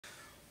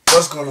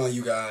What's going on,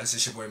 you guys?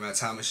 It's your boy Matt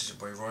Thomas, it's your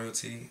boy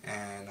Royalty,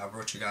 and I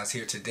brought you guys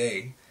here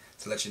today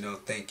to let you know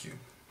thank you.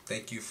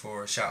 Thank you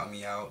for shouting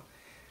me out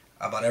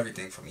about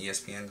everything from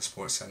ESPN to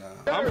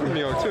SportsCenter. I'm from New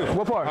York too.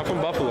 What part? I'm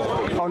from Buffalo.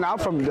 Oh, no, I'm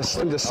from the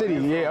city.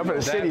 Yeah, I'm from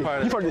the city.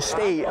 You from the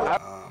state?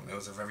 It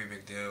was a very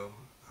big deal.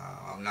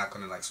 I'm not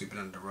gonna like sweep it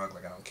under the rug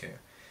like I don't care.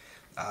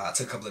 I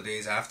took a couple of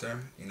days after,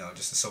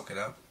 just to soak it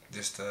up,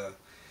 just to,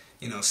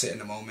 sit in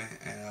the moment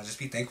and just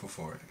be thankful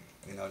for it.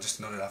 Just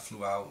to know that I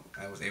flew out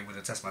and was able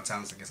to test my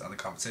talents against other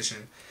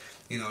competition,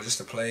 just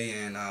to play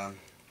and,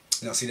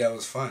 see that it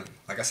was fun.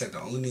 Like I said,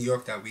 the only New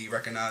York that we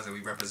recognize and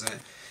we represent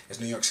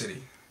is New York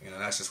City.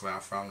 That's just where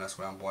I'm from, that's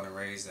where I'm born and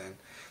raised, and,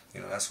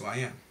 that's who I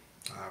am.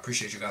 I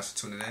appreciate you guys for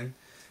tuning in.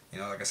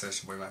 Like I said,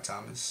 it's your boy Matt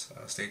Thomas.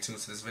 Stay tuned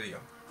to this video.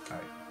 All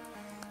right.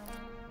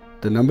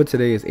 The number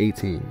today is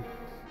 18,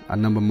 a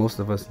number most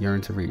of us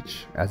yearn to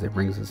reach as it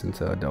brings us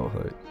into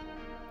adulthood.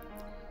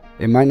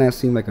 It might not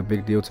seem like a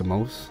big deal to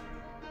most,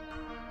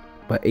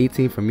 but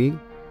 18 for me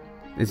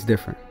is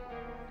different,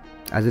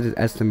 as it is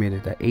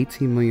estimated that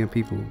 18 million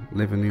people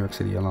live in New York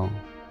City alone.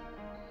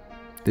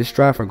 This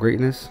strive for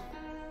greatness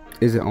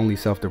isn't only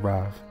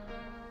self-derived,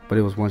 but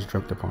it was once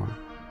dreamt upon.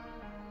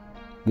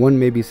 One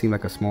maybe seem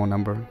like a small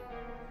number,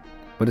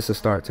 but it's a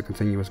start to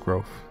continuous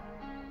growth.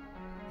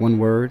 One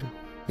word,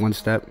 one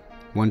step,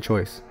 one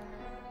choice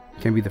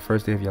can be the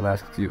first day of your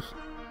last excuse.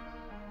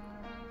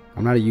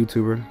 I'm not a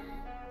YouTuber.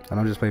 I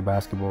don't just play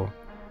basketball.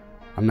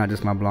 I'm not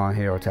just my blonde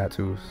hair or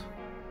tattoos.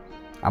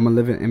 I'm a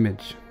living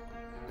image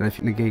that if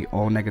you negate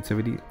all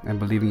negativity and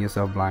believe in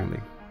yourself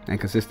blindly and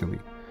consistently,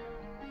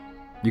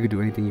 you can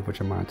do anything you put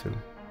your mind to.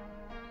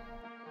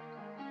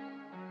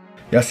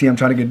 Y'all see I'm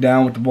trying to get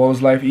down with the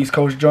Balls Life East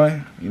Coast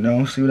joint?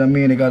 See what I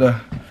mean? They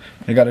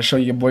gotta show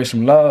your boy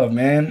some love,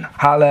 man.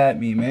 Holla at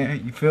me,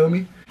 man. You feel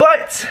me?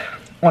 But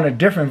on a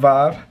different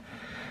vibe,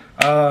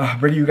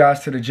 bring you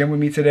guys to the gym with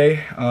me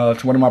today, to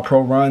one of my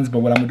pro runs. But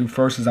what I'm gonna do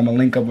first is I'm gonna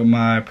link up with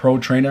my pro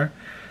trainer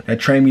that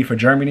trained me for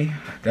Germany,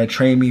 that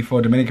trained me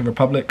for Dominican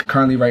Republic.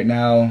 Currently right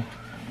now,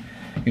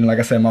 like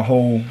I said, my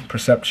whole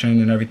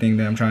perception and everything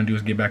that I'm trying to do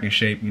is get back in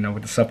shape,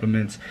 with the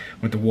supplements,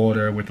 with the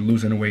water, with the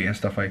losing the weight and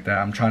stuff like that.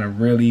 I'm trying to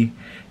really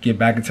get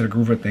back into the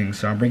groove of things.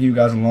 So I'm bringing you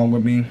guys along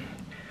with me.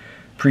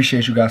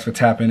 Appreciate you guys for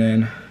tapping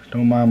in.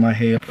 Don't mind my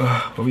hair.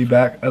 We'll be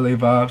back, LA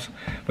vibes.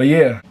 But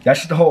yeah, that's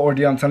just the whole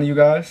ordeal I'm telling you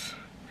guys.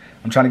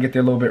 I'm trying to get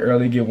there a little bit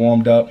early, get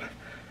warmed up,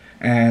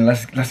 and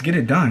let's get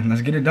it done.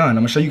 Let's get it done. I'm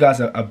gonna show you guys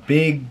a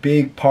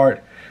big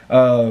part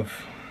of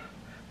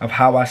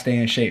how I stay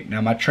in shape.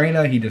 Now my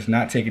trainer, he does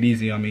not take it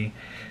easy on me.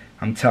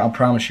 I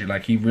promise you,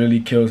 like he really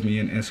kills me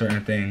in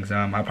certain things.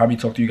 I'll probably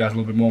talk to you guys a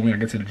little bit more when I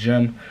get to the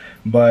gym,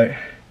 but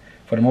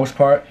for the most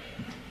part,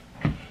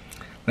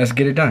 let's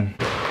get it done.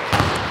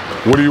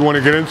 What do you want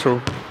to get into?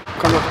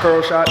 Coming off the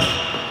curl shot.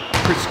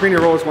 Screening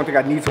roll is one thing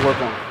I need to work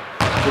on.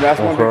 So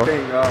that's one big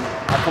thing.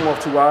 I come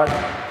off too wide.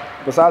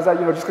 Besides that,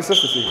 just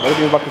consistency.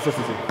 Everything about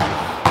consistency.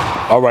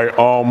 All right.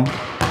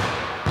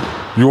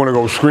 You want to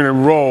go screen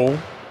and roll?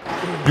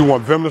 You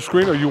want them to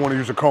screen, or you want to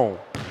use a cone?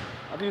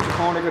 I can use a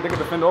cone. They can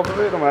defend off of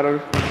it. Don't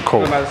matter.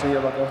 Cool. Don't matter to me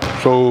about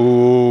that.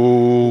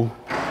 So.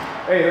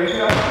 Hey, let me see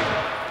that.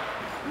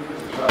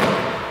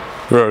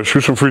 Yeah,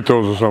 shoot some free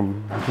throws or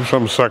something. Do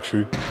something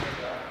sexy.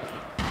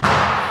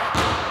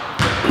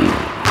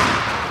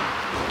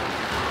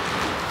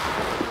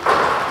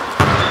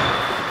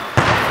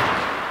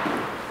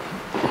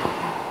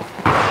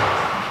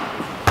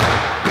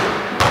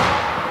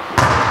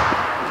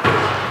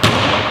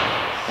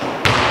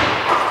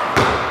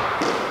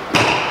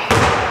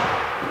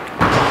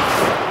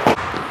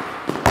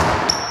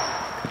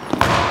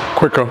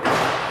 Quicker.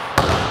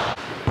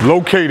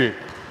 Locate it.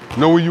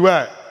 Know where you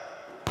at.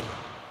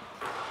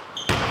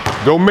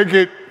 Don't make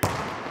it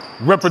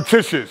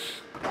repetitious.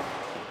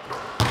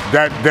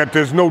 That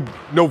there's no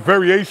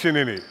variation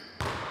in it.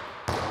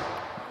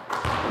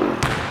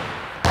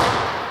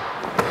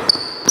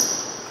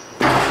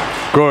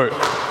 Good.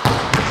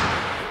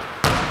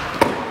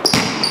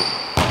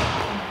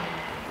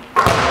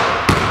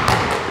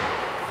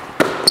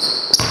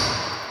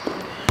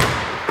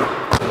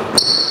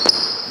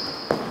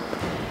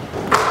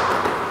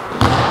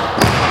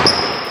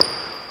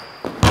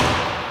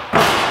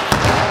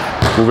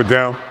 Move it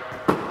down.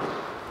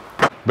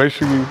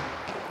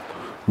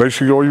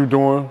 Basically all you're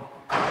doing,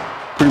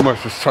 pretty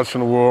much just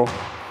touching the wall.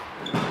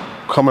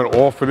 Coming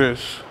off of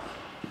this,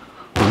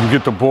 when you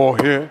get the ball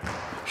here,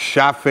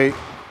 shot fake,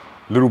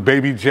 little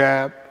baby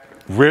jab,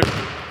 rip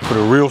for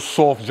the real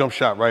soft jump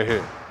shot right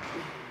here.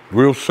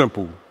 Real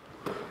simple.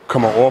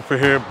 Coming off of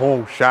here,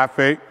 boom, shot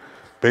fake,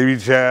 baby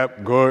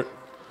jab, good.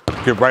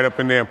 Get right up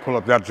in there and pull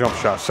up that jump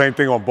shot. Same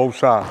thing on both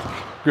sides.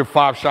 Get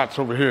 5 shots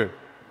over here.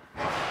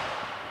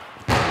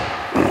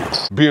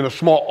 Being a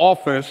small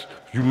offense,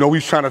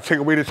 he's trying to take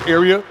away this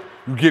area.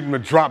 You get him to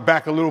drop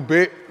back a little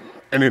bit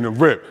and then a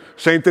rip.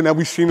 Same thing that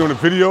we seen on the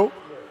video.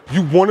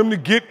 You want him to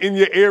get in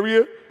your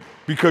area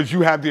because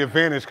you have the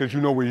advantage because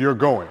you know where you're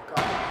going.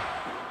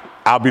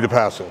 I'll be the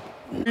passer.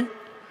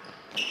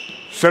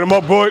 Set him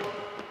up, boy.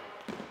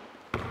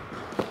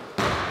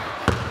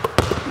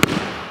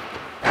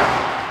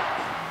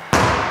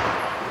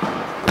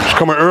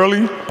 coming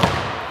early.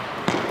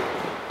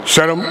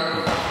 Set him.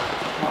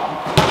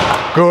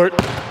 Good.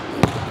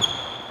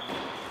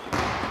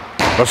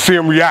 Let's see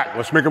him react.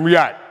 Let's make him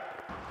react.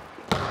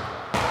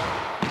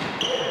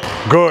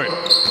 Good.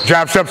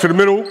 Jab step to the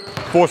middle.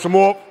 Force him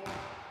off.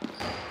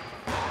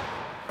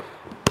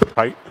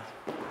 Tight.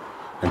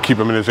 And keep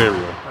him in his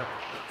area.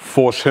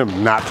 Force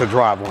him not to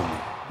drive on you.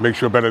 Makes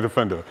you a better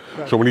defender.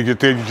 So when he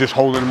gets there, you're just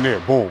holding him there.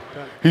 Boom.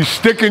 He's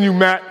sticking you,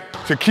 Matt,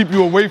 to keep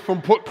you away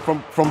from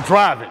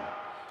driving.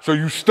 So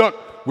you stuck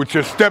with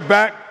your step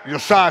back, your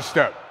side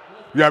step.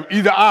 You have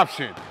either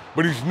option,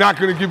 but he's not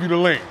going to give you the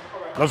lane.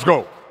 Let's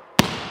go.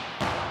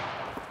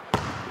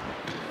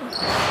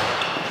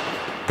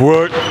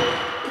 Good.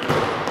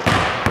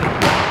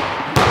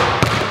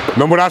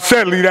 Remember what I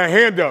said, leave that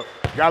hand up.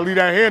 You gotta leave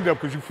that hand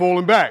up because you're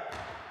falling back.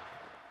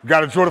 You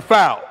gotta draw the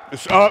foul.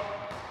 It's up.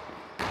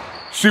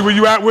 See where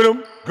you at with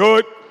him.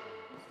 Good.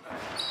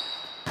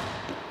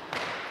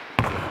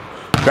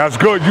 That's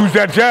good. Use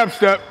that jab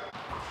step.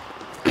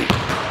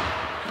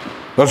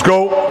 Let's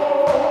go.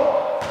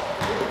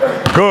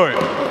 Good.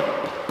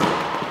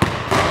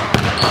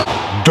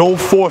 Don't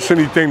force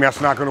anything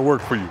that's not gonna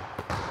work for you.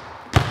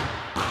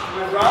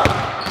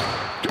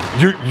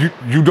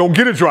 You don't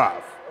get a drive.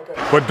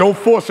 But don't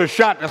force a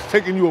shot that's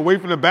taking you away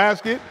from the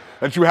basket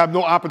that you have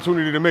no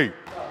opportunity to make.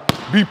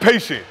 Be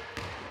patient.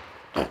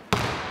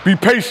 Be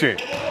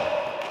patient.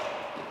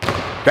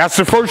 That's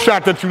the first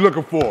shot that you're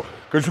looking for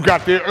because you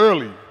got there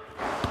early.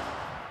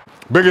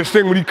 Biggest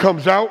thing when he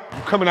comes out,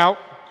 you're coming out.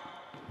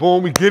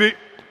 Boom, we get it.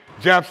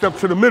 Jab step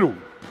to the middle.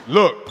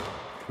 Look,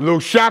 little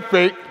shot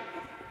fake,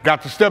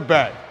 got the step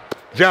back.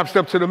 Jab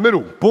step to the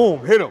middle.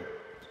 Boom, hit him.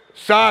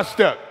 Side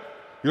step.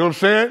 You know what I'm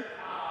saying?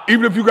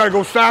 Even if you got to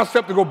go side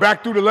step to go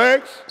back through the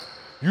legs,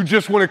 you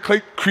just want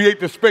to create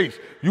the space.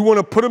 You want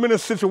to put him in a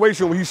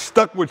situation where he's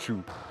stuck with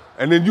you,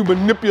 and then you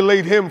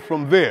manipulate him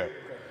from there.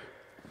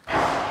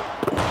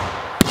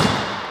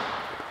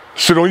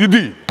 Sit on your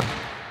D.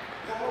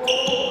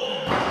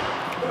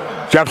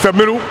 Jab step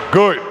middle,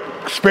 good.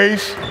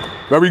 Space,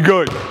 very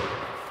good.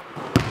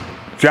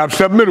 Jab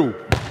step middle.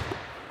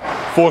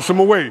 Force him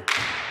away.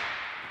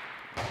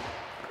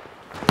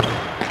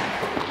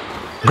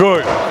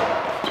 Good.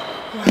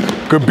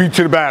 Good beat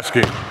to the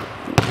basket.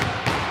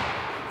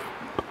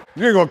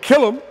 You ain't gonna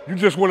kill him, you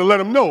just wanna let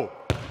him know.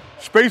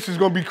 Space is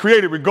gonna be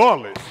created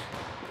regardless.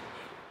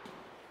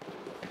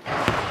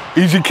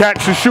 Easy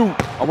catch and shoot.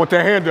 I want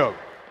that hand up.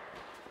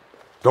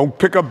 Don't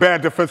pick up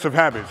bad defensive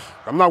habits.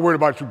 I'm not worried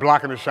about you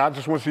blocking the shot,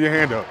 just wanna see your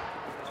hand up.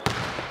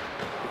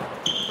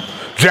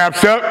 Jab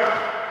step.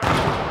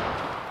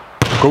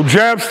 Go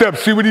jab step,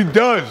 see what he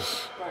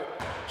does.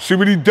 See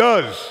what he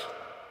does.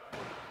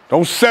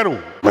 Don't settle.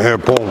 My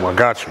head, boom, I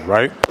got you,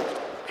 right?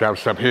 Jab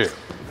step here.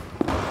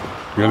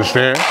 You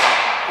understand?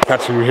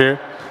 Catching you here.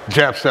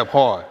 Jab step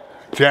hard.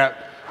 Jab,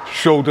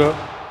 shoulder,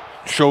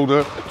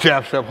 shoulder,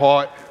 jab step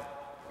hard.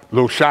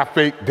 Little shot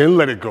fake, then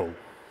let it go.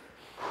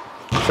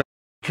 What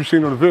you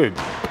seen on the vid.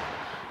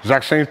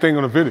 Exact same thing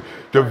on the video.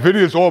 The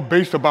video is all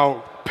based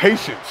about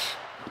patience.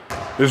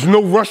 There's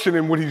no rushing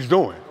in what he's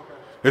doing.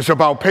 It's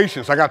about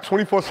patience. I got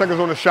 24 seconds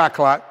on the shot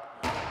clock,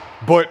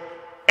 but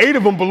 8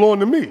 of them belong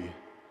to me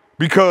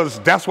because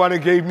that's why they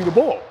gave me the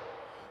ball.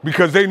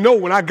 Because they know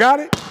when I got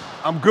it,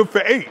 I'm good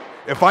for 8.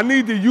 If I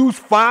need to use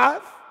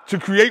 5 to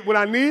create what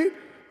I need,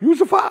 use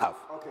a 5.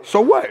 Okay.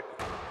 So what?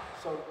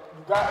 So you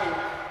got 8,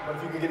 but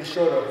if you can get it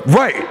short of.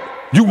 Right.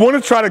 You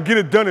want to try to get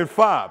it done in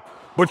 5,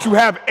 but you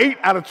have 8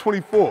 out of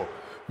 24.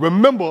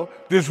 Remember,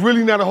 there's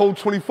really not a whole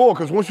 24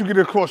 because once you get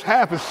it across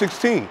half, it's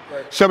 16,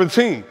 right.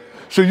 17.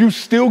 So you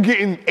still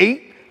getting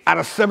 8 out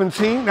of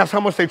 17? That's how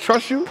much they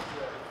trust you? Yeah.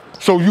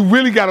 So you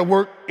really got to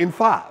work in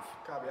 5.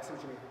 Copy, I see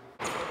what you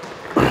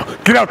mean.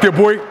 Get out there,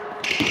 boy.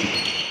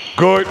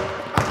 Good.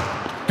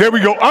 There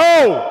we go.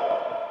 Oh!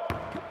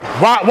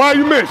 Why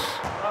you miss?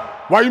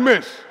 Why you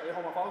miss?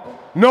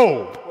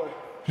 No.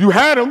 You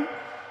had him,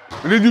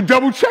 and then you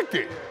double-checked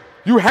it.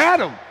 You had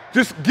him.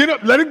 Just get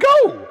up, let it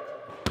go.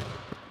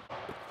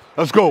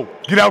 Let's go.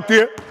 Get out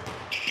there.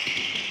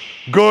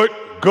 Good,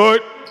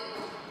 good,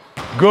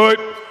 good.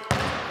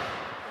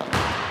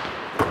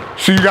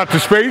 See, you got the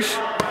space?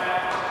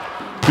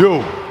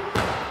 Yo.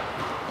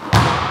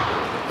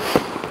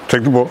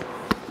 Take the ball.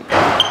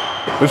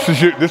 This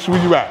is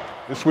where you at.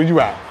 This is where you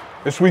at.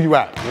 This is where you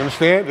at. You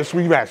understand? This is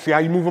where you at. See how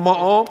you moving my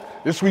arm?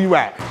 This is where you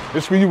at.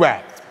 This is where you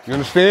at. You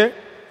understand?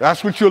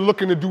 That's what you're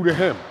looking to do to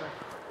him.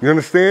 You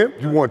understand?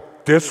 You want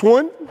this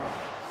one,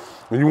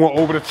 and you want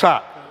over the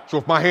top. So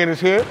if my hand is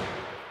here,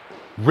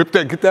 rip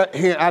that, get that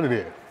hand out of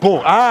there.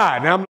 Boom. Ah,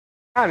 now I'm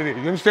out of there.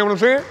 You understand what I'm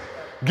saying?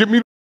 Get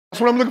me,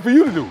 that's what I'm looking for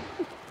you to do.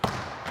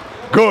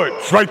 Good.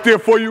 It's right there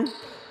for you.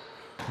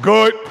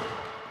 Good.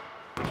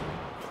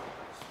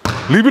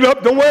 Leave it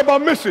up. Don't worry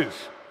about misses.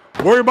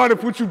 Worry about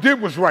if what you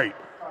did was right.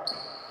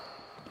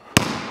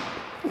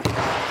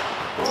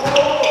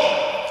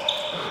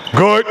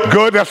 Good,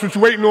 good. That's what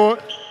you're waiting on.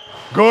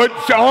 Good.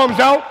 Your arms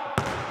out.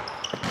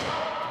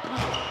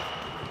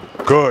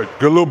 Good.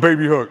 Good little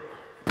baby hook.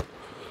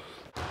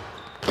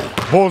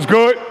 Ball's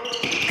good.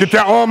 Get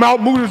that arm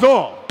out. Move his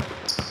arm.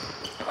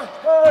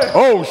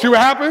 Oh, see what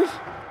happens?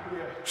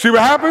 See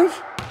what happens?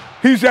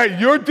 He's at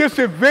your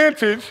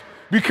disadvantage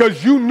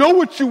because you know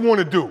what you want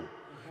to do.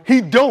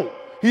 He don't.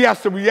 He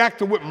has to react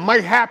to what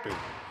might happen.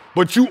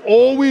 But you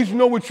always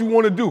know what you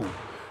want to do.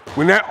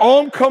 When that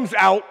arm comes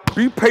out,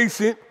 be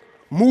patient,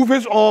 move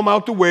his arm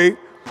out the way,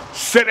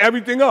 set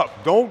everything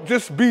up. Don't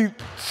just be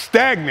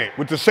stagnant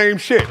with the same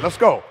shit. Let's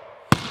go.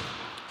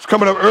 It's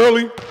coming up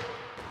early.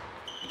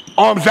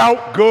 Arms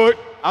out, good.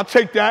 I'll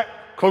take that.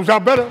 Close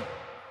out better.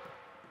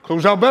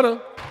 Close out better.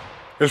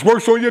 This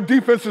works on your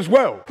defense as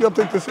well. I'll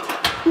take this.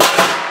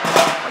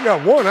 I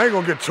got one, I ain't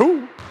gonna get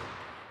two.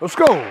 Let's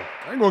go.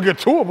 I ain't gonna get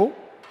two of them.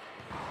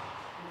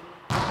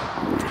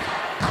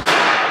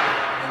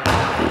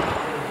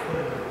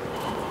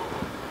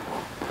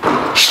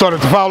 Start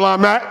at the foul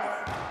line, Matt.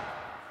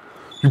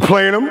 You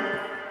playing them.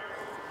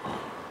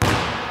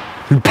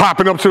 You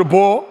popping up to the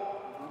ball.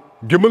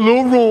 Give him a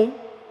little room,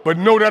 but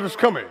know that it's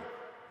coming.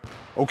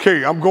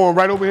 Okay, I'm going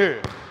right over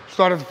here.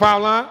 Start at the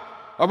foul line.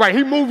 All right,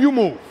 he move, you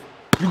move.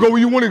 You go where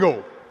you want to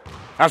go.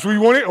 That's where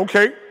you want it?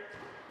 Okay.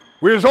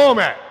 Where's arm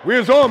at?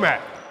 Where's arm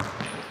at?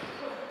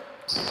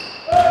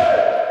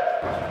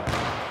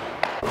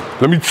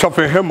 Let me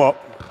toughen him up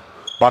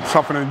by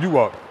toughening you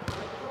up.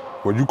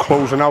 When you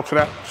closing out to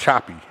that,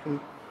 choppy. You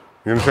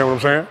understand what I'm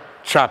saying?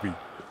 Choppy.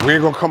 We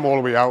ain't gonna come all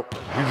the way out.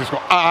 We just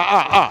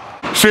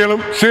gonna Seal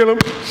him, seal him,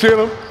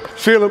 seal him,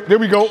 seal him. There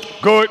we go.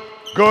 Good,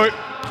 good.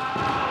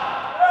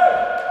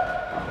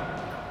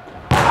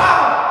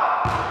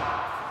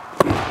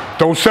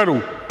 Don't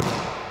settle.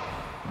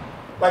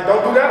 Like,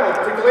 don't do that.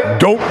 Like, take the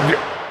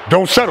layup.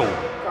 Don't settle.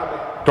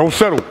 Don't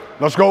settle.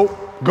 Let's go.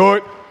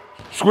 Good.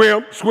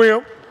 Swim,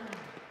 swim.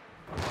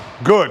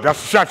 Good. That's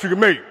the shot you can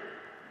make.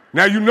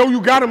 Now you know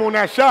you got him on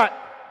that shot.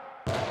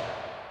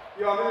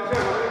 Yo, I'm in the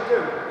gym. I'm in the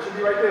gym. It should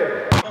be right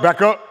there.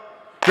 Back up.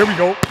 There we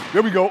go.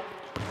 There we go.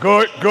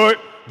 Good, good,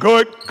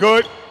 good,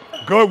 good,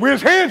 good.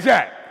 Where's hands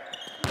at?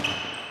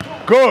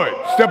 Good.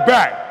 Step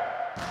back.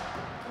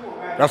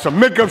 That's a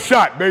make-up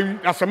shot, baby.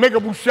 That's a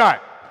make-up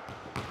shot.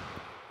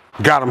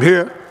 Got him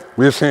here.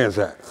 Where's hands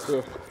at?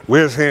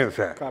 Where's hands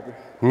at? Copy.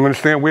 You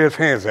understand? Where's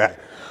hands at?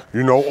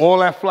 You know, all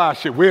that fly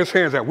shit. Where's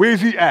hands at? Where's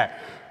he at?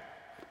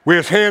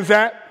 Where's hands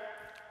at?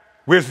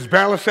 Where's his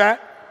balance at?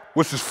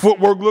 What's his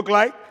footwork look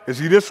like? Is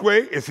he this way?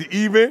 Is he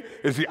even?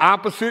 Is he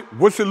opposite?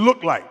 What's it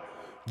look like?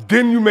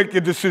 Then you make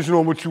your decision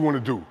on what you want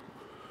to do.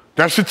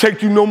 That should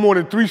take you no more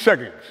than 3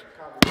 seconds.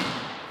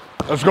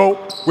 Let's go.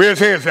 Where's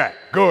hands at?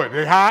 Good.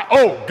 They high.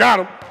 Oh, got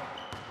him.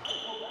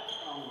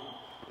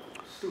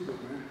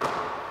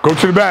 Go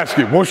to the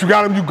basket. Once you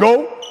got him, you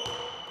go.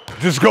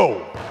 Just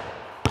go.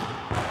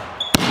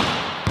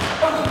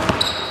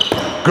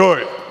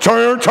 Good.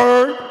 Turn,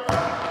 turn.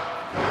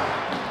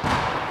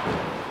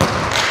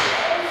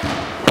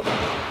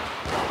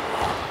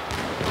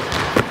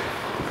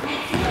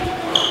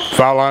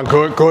 Foul line,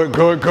 good, good,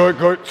 good, good,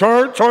 good.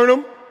 Turn, turn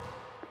him.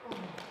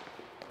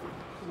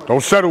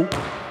 Don't settle.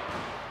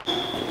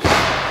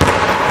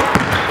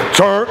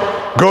 Turn,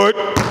 good,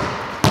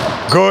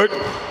 good.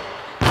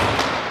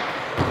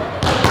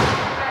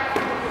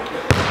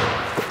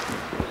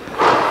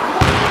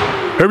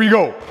 Here we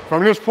go.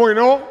 From this point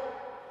on,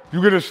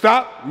 you get a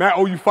stop. Matt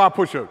owe you 5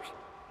 push-ups.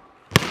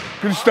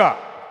 Get a stop.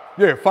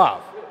 Yeah,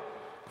 5.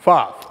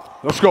 5.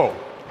 Let's go.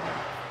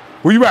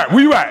 Where you at?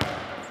 Where you at?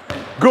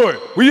 Good.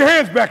 Where your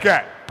hands back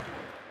at?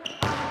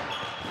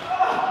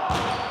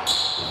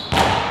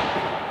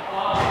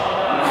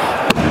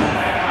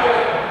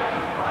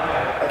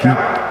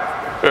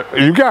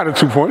 You got it,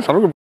 2 points. I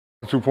don't give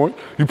a 2 points.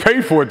 You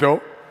paid for it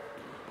though.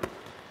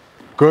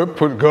 Good,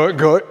 good,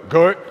 good,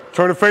 good.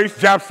 Turn the face,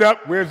 jab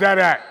step. Where's that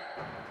at?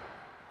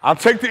 I'll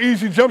take the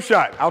easy jump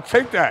shot. I'll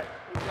take that.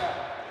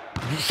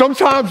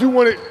 Sometimes you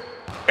want it,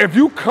 if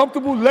you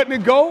comfortable letting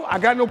it go, I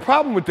got no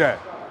problem with that.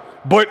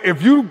 But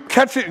if you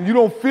catch it and you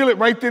don't feel it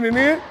right then and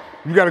there,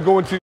 you got to go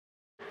into,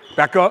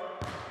 back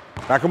up,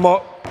 back them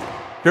up.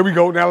 There we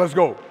go, now let's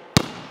go.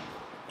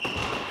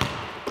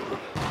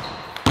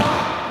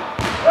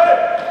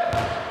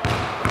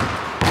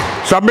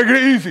 Stop making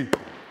it easy.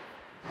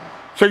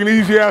 Taking an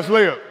easy ass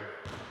layup.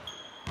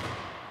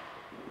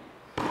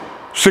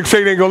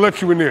 6'8" ain't gonna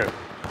let you in there.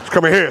 It's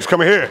coming here, it's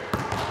coming here.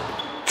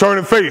 Turn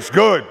and face,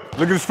 good.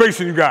 Look at the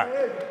spacing you got.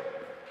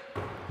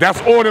 That's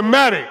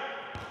automatic.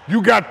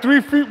 You got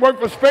 3 feet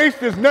worth of space,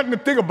 there's nothing to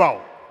think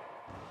about.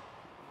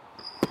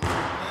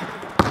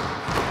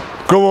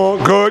 Go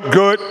on, good,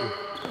 good.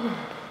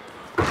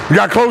 You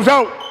gotta close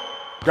out.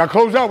 You gotta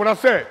close out what I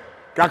said.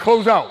 Gotta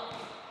close out.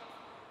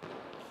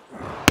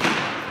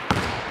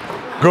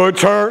 Good,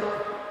 turn,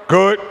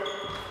 good.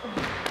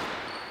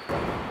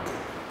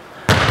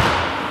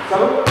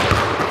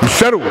 You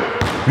settled.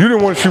 You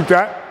didn't want to shoot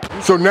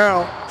that. So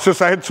now,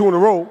 since I hit 2 in a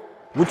row,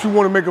 what you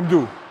want to make them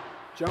do?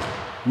 Jump.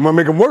 You want to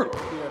make them work.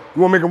 Yeah.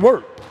 You want to make them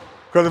work.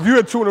 Because if you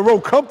hit 2 in a row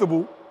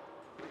comfortable,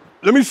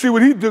 let me see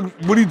what he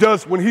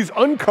does when he's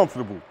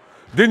uncomfortable.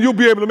 Then you'll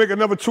be able to make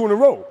another 2 in a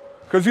row.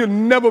 Because he'll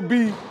never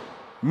be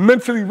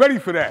mentally ready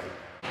for that.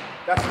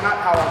 That's not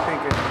how I'm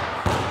thinking.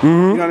 Mm-hmm.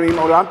 You know what I mean?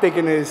 What I'm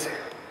thinking is,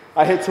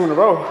 I hit 2 in a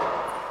row.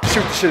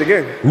 shoot the shit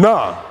again.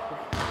 Nah.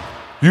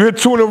 You hit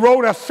 2 in a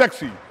row, that's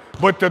sexy.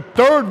 But the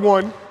third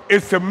one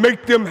is to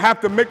make them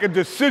have to make a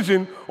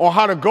decision on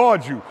how to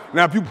guard you.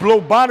 Now, if you blow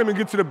bottom and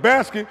get to the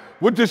basket,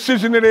 what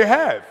decision do they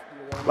have?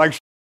 Like,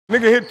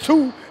 nigga hit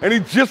 2 and he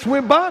just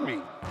went by me.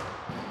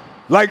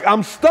 Like,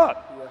 I'm stuck.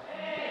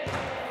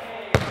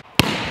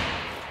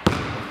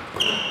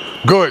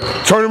 Good.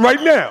 Turn him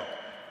right now.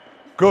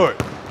 Good.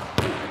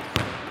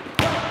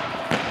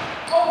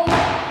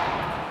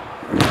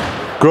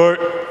 Good.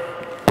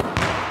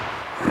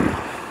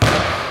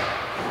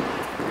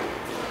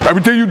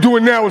 Everything you're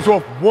doing now is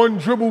off 1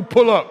 dribble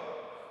pull up.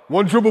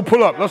 1 dribble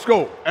pull up. Let's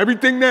go.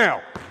 Everything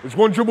now is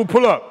 1 dribble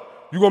pull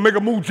up. You gonna make a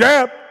move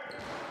jab?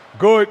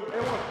 Good.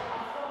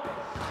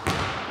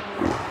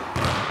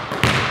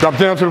 Drop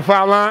down to the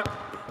foul line.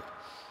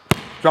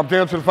 Drop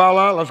down to the foul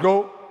line. Let's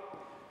go.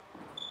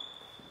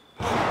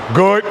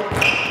 Good.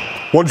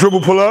 1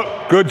 dribble pull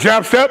up. Good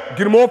jab step.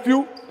 Get him off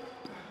you.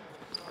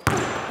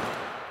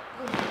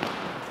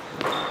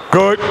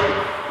 Good.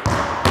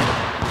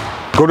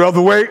 Go the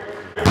other way.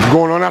 You're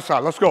going on that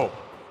side. Let's go.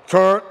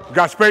 Turn.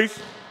 Got space.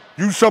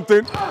 Use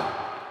something.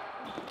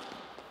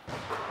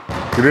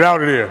 Get it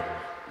out of there.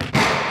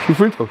 Shoot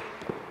free throws.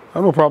 I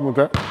have no problem with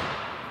that.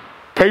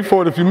 Pay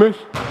for it if you miss.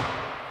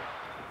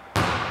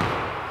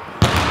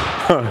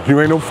 You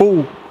ain't no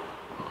fool.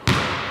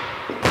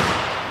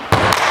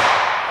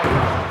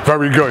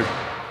 Very good.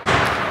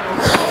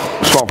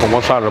 Start from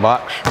one side of the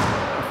box.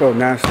 I felt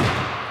nasty.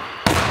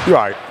 You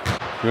all right.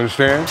 You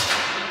understand?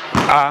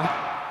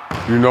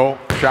 You know,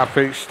 shot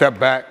fake, step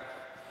back.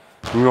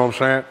 You know what I'm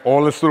saying?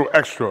 All this little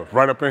extra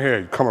right up in here.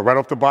 You coming right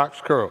off the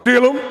box, curl.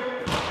 Steal him.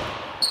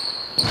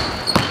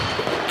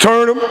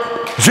 Turn him.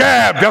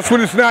 Jab. That's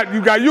when it's not.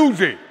 You got to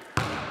use it.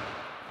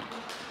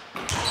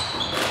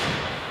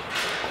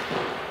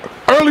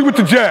 Early with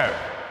the jab.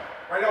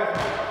 Right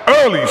off.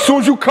 Early. As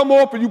soon as you come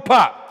off and you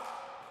pop.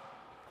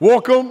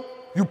 Walk him.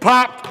 You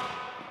pop.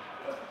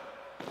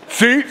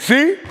 See?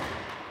 See?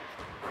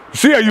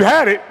 See how you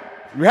had it?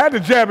 You had the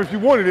jab if you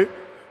wanted it.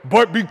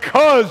 But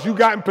because you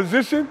got in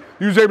position,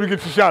 you was able to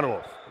get your shot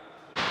off.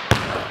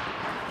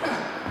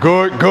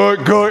 Good,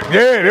 good, good.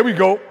 Yeah, there we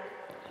go.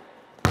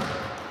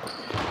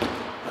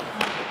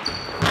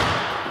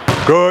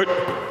 Good.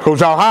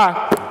 Goes out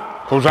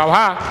high. Goes out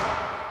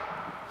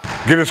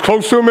high. Get as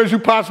close to him as you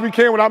possibly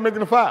can without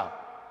making a foul.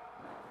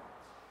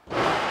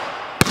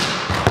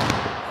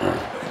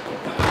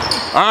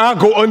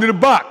 Go under the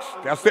box.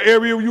 That's the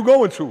area you're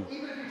going to.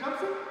 Even if he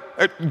jumps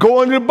it?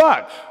 Go under the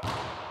box.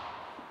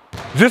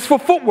 Just for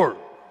footwork.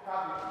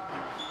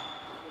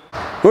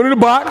 Go into the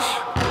box.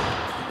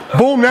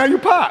 Boom, now you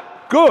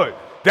pop. Good.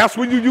 That's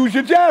when you use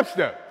your jab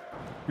step.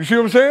 You see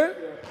what I'm saying?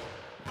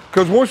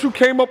 Because once you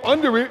came up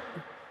under it,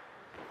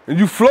 and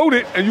you float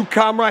it, and you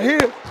come right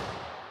here,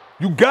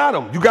 you got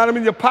him. You got him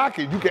in your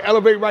pocket. You can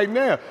elevate right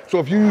now. So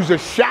if you use a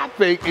shot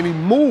fake and he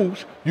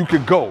moves, you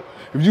can go.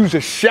 If you use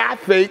a shot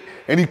fake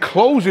and he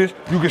closes,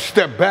 you can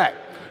step back.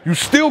 You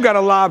still got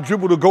a live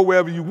dribble to go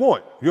wherever you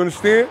want. You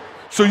understand?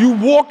 So you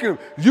walking,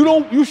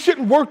 you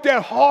shouldn't work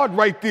that hard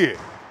right there.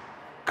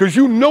 Because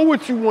you know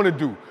what you want to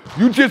do.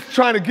 You just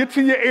trying to get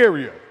to your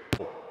area.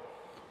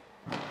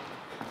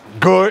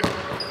 Good.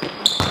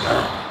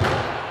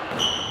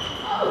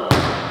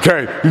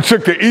 Okay, you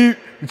took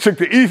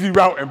the easy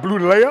route and blew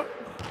the layup.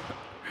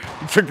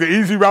 You took the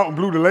easy route and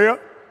blew the layup.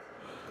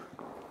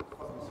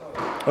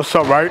 That's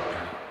all right.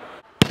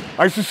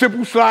 Nice and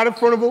simple, slide in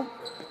front of him.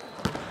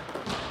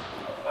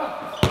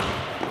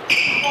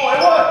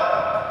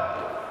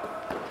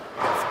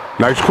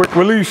 Nice quick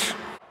release.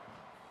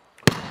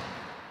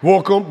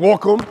 Walk him,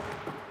 walk him.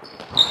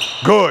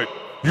 Good.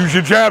 Use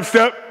your jab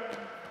step.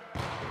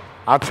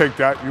 I'll take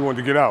that. You want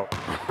to get out.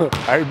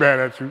 I ain't mad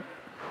at you.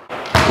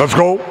 Let's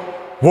go.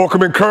 Walk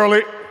him and curl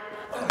it.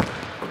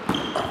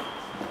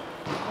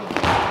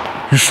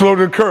 You slow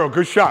to the curl.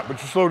 Good shot,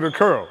 but you slow to the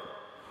curl.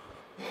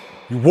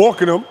 You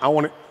walking him. I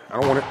want it. I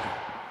don't want it.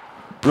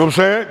 You know what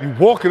I'm saying? You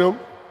walking him.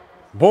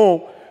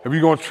 Boom. If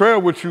you're going to trail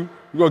with you,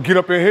 you're going to get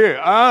up in here.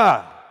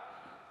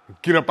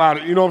 Get up out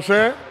of it. You know what I'm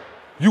saying?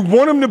 You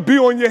want him to be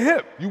on your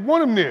hip. You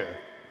want him there.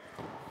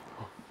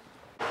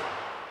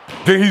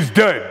 Then he's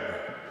done.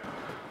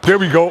 There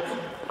we go.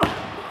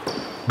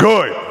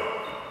 Good.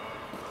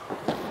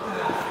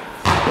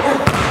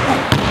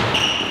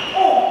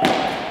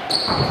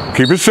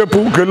 Keep it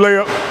simple. Good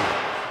layup.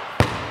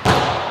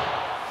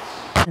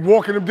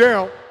 Walking him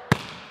down.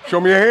 Show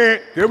me your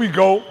hand. There we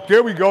go.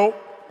 There we go.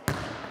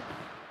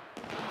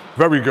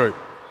 Very good.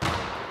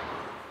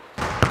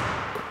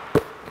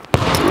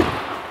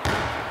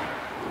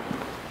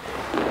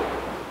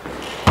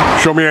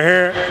 Show me your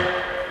hand.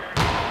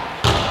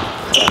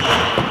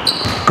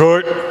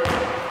 Good.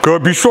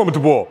 Good. Be strong with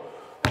the ball.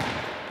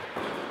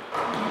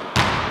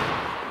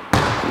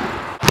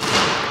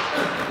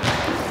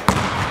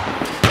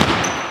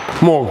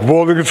 Come on,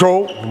 ball in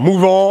control.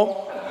 Move on.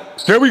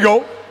 There we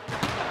go.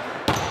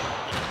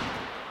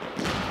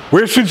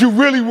 Where should you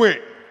really win?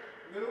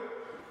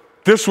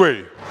 This way.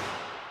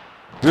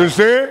 You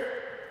understand?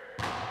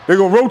 They're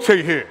going to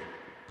rotate here.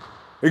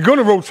 They're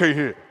gonna rotate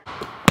here.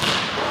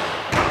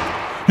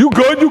 You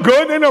good, you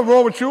good. Ain't nothing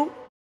wrong with you.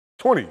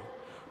 20,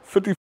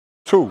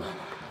 52.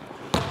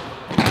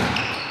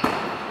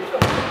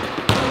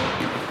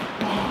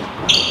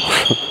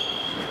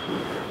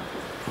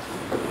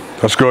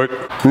 That's good.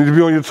 You need to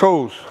be on your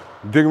toes.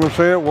 Dig what I'm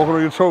saying? Walking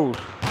on your toes.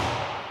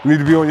 You need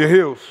to be on your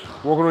heels.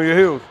 Walking on your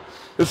heels.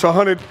 It's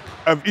 100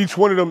 of each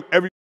one of them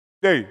every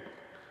day.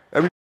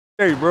 Every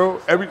day, bro.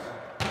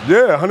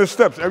 100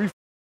 steps every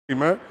day,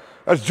 man.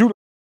 That's judo.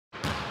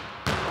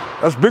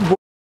 That's big boy.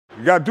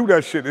 You gotta do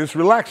that shit. It's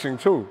relaxing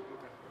too.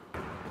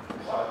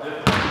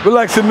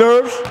 Relax your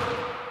nerves.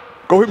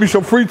 Go hit me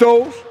some free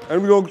throws,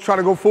 and we're gonna try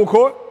to go full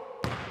court.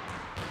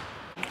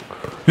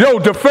 Yo,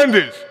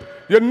 defenders,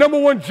 your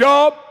 #1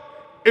 job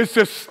is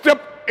to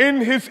step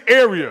in his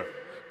area.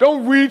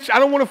 Don't reach. I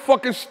don't want to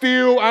fucking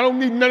steal. I don't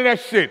need none of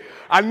that shit.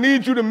 I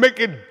need you to make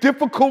it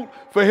difficult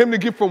for him to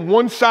get from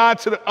one side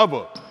to the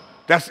other.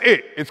 That's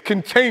it. It's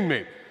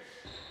containment.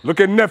 Look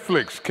at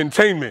Netflix.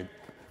 Containment.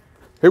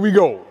 Here we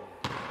go.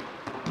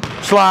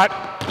 Slide.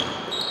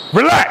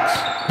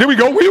 Relax. There we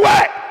go. Where you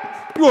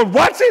at? You want to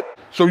watch it?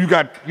 So you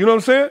got, you know what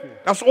I'm saying?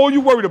 That's all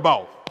you worried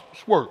about.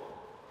 It's work.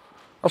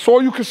 That's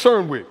all you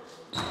concerned with.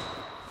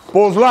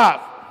 Ball's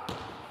live.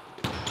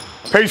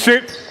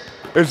 Patient.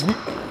 It's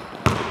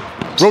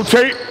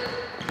rotate.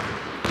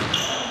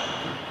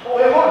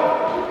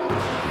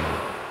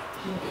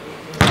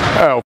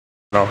 Hell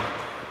no.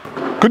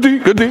 Good D,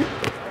 good D.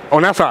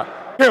 On that side.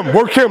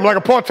 Work him like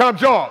a part-time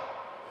job.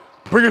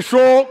 Bring it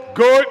strong,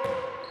 good.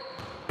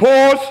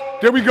 Pause,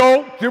 there we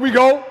go, there we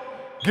go.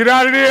 Get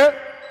out of there.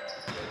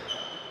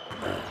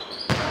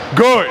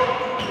 Good.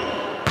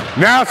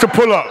 Now it's a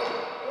pull-up.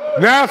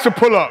 Now it's a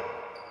pull-up.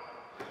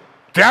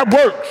 That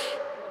works.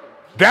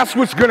 That's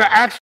what's gonna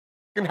actually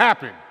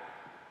happen.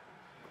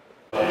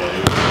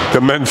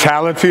 The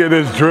mentality of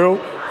this drill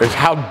is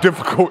how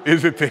difficult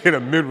is it to hit a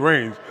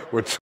mid-range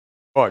with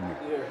on you.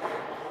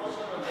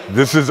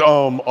 This is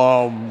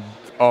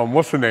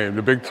what's the name?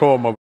 The big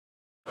tall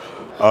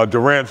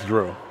Durant's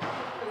drill.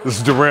 This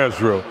is Durant's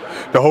drill.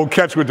 The whole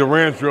catch with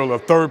Durant's drill, a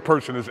third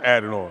person is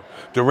added on.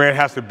 Durant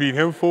has to beat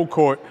him full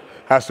court,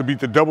 has to beat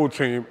the double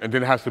team, and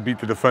then has to beat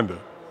the defender.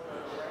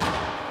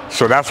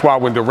 So that's why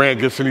when Durant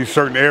gets in these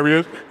certain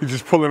areas, he's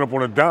just pulling up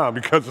on a dime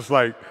because it's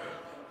like,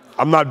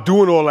 I'm not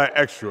doing all that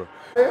extra.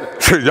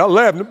 Y'all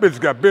laughing, the bitch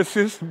got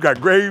biscuits,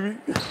 got gravy.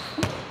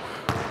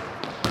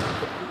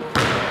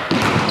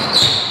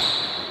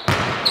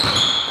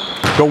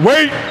 The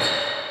weight.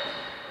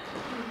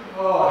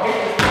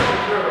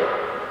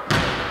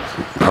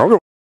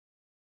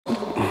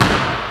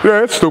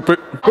 Yeah, it's stupid.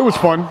 It was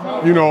fun,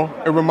 you know.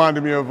 It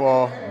reminded me of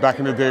back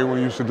in the day when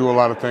we used to do a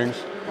lot of things.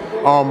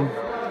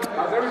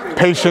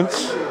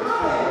 Patience.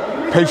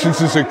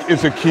 Patience is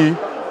a key.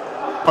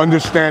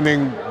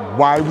 Understanding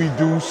why we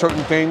do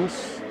certain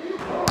things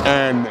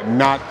and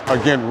not,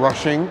 again,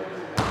 rushing.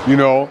 You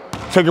know,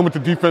 taking what the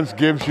defense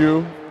gives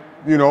you.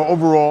 You know,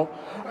 overall,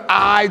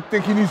 I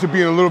think he needs to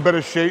be in a little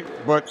better shape,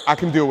 but I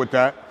can deal with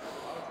that.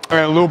 And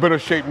a little better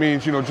shape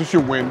means, you know, just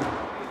your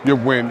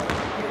win,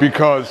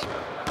 because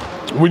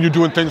when you're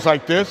doing things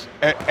like this,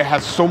 it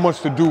has so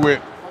much to do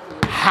with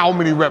how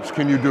many reps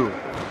can you do.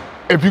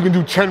 If you can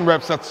do 10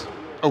 reps, that's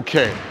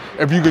okay.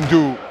 If you can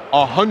do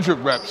 100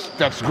 reps,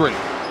 that's great.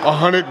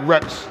 100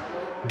 reps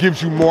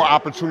gives you more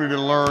opportunity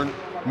to learn,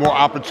 more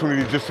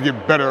opportunity just to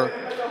get better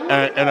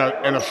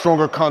and a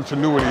stronger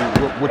continuity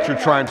with what you're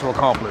trying to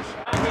accomplish.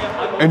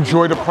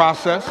 Enjoy the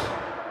process.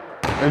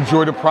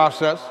 Enjoy the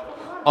process.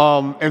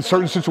 In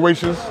certain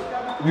situations,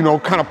 you know,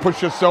 kind of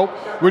push yourself.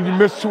 When you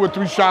miss 2 or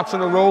 3 shots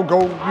in a row,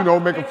 go, you know,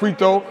 make a free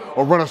throw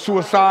or run a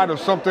suicide or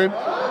something.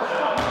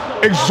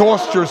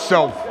 Exhaust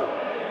yourself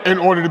in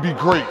order to be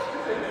great.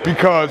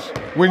 Because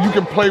when you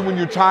can play when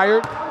you're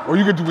tired, or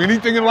you can do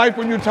anything in life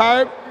when you're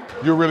tired,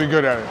 you're really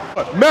good at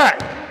it.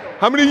 Matt,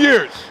 how many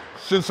years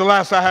since the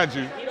last I had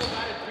you?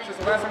 Since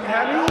the last time you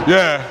had me?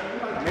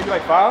 Yeah. Maybe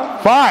like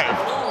 5?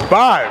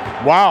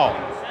 5. Wow.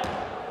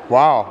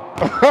 Wow.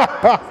 Is he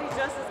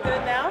just as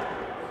good now?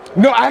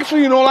 No,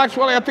 actually, in all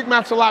actuality, I think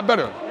Matt's a lot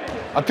better.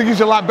 I think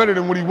he's a lot better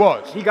than what he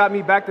was. He got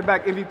me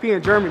back-to-back MVP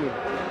in Germany.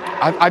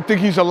 I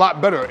think he's a lot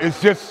better. It's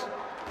just,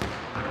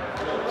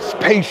 it's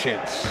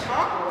patience.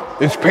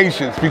 It's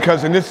patience,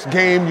 because in this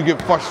game, you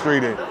get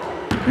frustrated.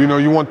 You know,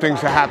 you want things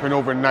to happen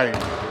overnight,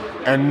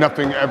 and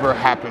nothing ever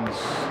happens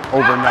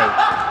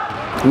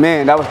overnight.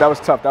 Man, that was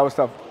tough. That was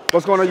tough.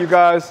 What's going on, you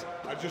guys?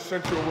 I just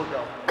sent you a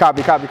workout.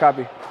 Copy.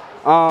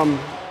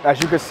 As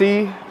you can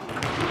see,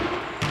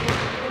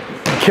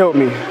 killed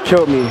me.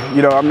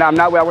 You know, I'm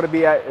not where I want to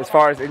be at as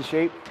far as in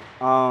shape.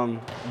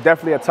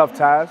 Definitely a tough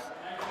task,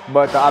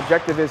 but the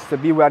objective is to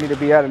be where I need to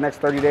be at the next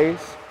 30 days.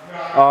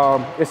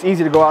 It's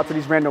easy to go out to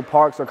these random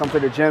parks or come to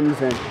the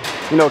gyms and,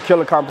 you know, kill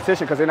the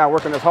competition because they're not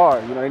working as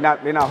hard. You know,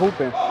 they're not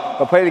hooping.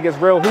 But playing against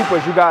real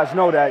hoopers, you guys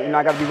know that. You know,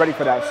 I got to be ready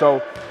for that.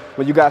 So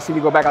when you guys see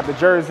me go back out to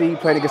Jersey,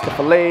 playing against the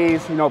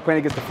Fillets, you know, playing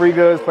against the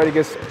Frigas, playing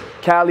against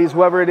Cali's,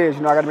 whoever it is,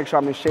 you know, I got to make sure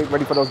I'm in shape,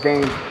 ready for those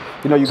games.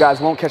 You know, you guys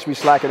won't catch me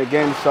slacking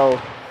again. So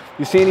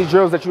you see any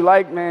drills that you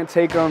like, man,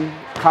 take them.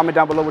 Comment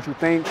down below what you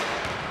think.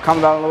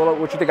 Comment down below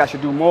what you think I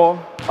should do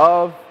more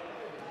of.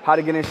 How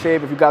to get in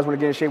shape. If you guys want to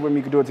get in shape with me,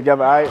 you can do it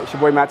together, all right? It's your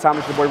boy Matt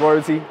Thomas, your boy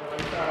Royalty.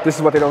 This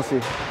is what they don't see.